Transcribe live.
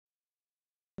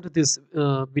To this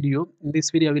video. In this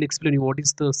video, I will explain you what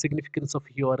is the significance of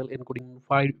URL encoding,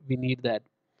 why we need that.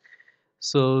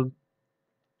 So,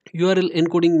 URL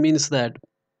encoding means that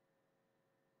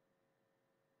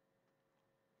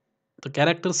the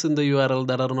characters in the URL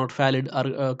that are not valid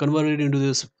are converted into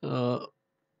this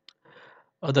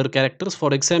other characters.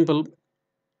 For example,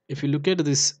 if you look at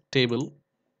this table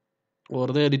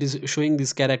over there, it is showing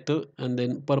this character and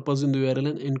then purpose in the URL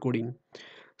and encoding.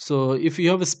 So, if you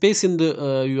have a space in the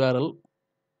URL,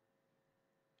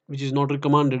 which is not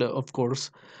recommended, of course,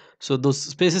 so those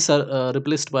spaces are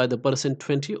replaced by the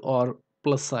 %20 or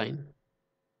plus sign.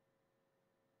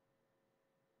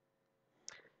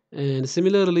 And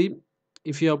similarly,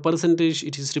 if you have percentage,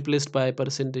 it is replaced by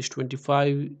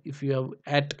 %25. If you have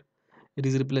at, it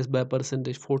is replaced by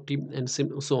 %40, and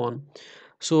so on.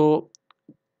 So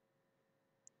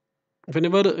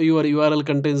whenever your URL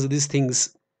contains these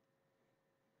things,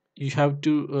 you have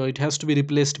to it has to be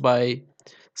replaced by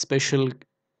special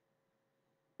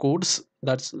codes.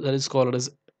 That is called as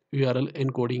URL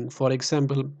encoding. For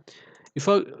example, if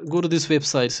I go to this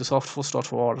website, so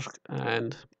softforce.org,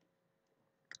 and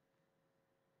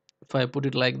if I put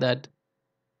it like that,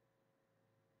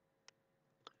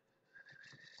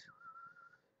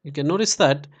 you can notice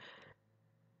that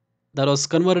that was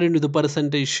converted into the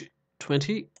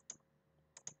 %20.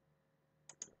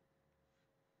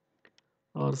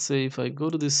 Or say if I go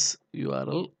to this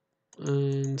URL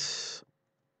and if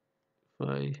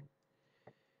I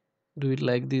do it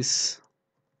like this,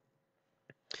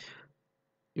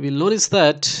 you will notice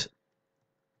that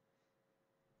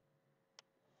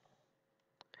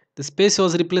the space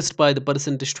was replaced by the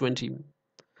 %20.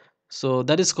 So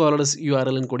that is called as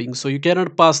URL encoding. So you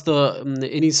cannot pass the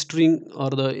any string or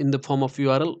the in the form of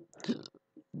URL.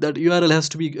 That URL has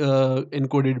to be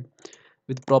encoded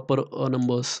with proper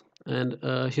numbers. And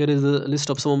here is a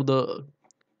list of some of the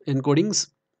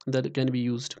encodings that can be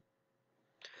used.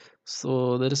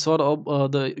 So that is what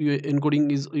the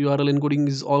encoding is URL encoding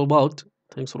is all about.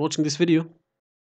 Thanks for watching this video.